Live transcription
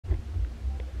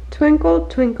Twinkle,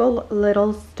 Twinkle,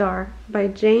 Little Star by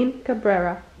Jane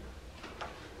Cabrera.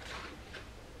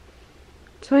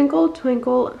 Twinkle,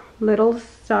 twinkle, little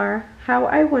star, how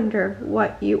I wonder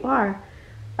what you are,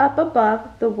 up above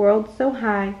the world so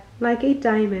high, like a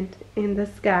diamond in the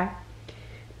sky.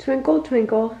 Twinkle,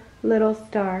 twinkle, little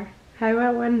star, how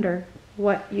I wonder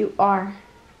what you are.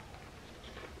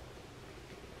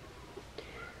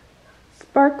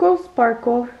 Sparkle,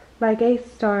 sparkle, like a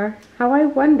star, how I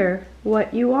wonder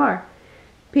what you are,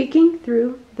 peeking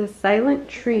through the silent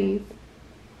trees,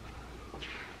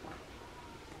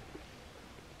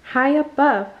 high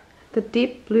above the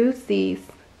deep blue seas.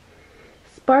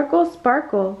 Sparkle,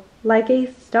 sparkle, like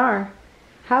a star,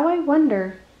 how I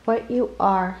wonder what you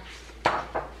are.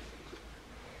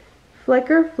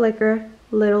 Flicker, flicker,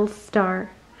 little star,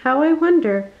 how I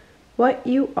wonder what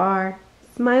you are,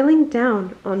 smiling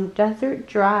down on desert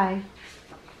dry,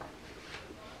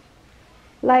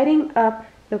 lighting up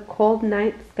the cold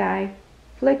night sky.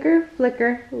 Flicker,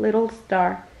 flicker, little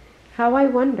star, how I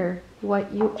wonder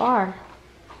what you are.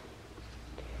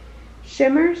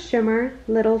 Shimmer, shimmer,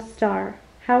 little star,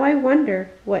 how I wonder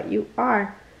what you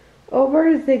are,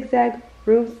 over zigzag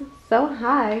roofs so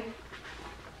high,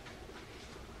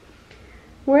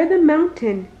 where the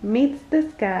mountain meets the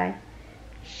sky.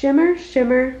 Shimmer,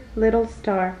 shimmer, little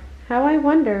star, how I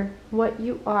wonder what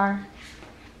you are.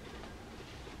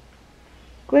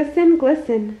 Glisten,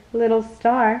 glisten, little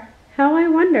star, how I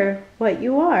wonder what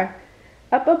you are,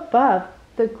 up above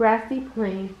the grassy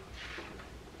plain,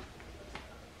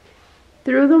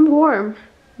 through the warm,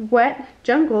 wet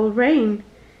jungle rain.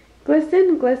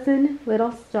 Glisten, glisten,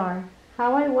 little star,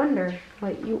 how I wonder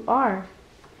what you are.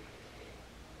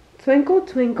 Twinkle,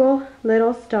 twinkle,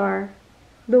 little star,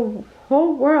 the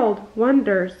whole world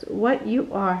wonders what you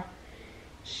are.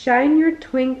 Shine your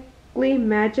twinkly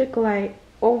magic light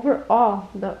over all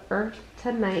the earth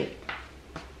tonight.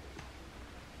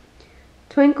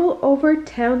 Twinkle over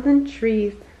towns and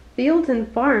trees, fields and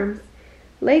farms,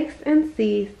 lakes and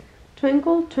seas.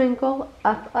 Twinkle, twinkle,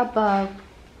 up above,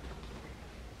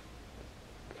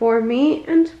 for me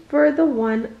and for the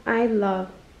one I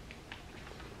love.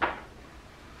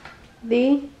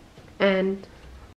 The end.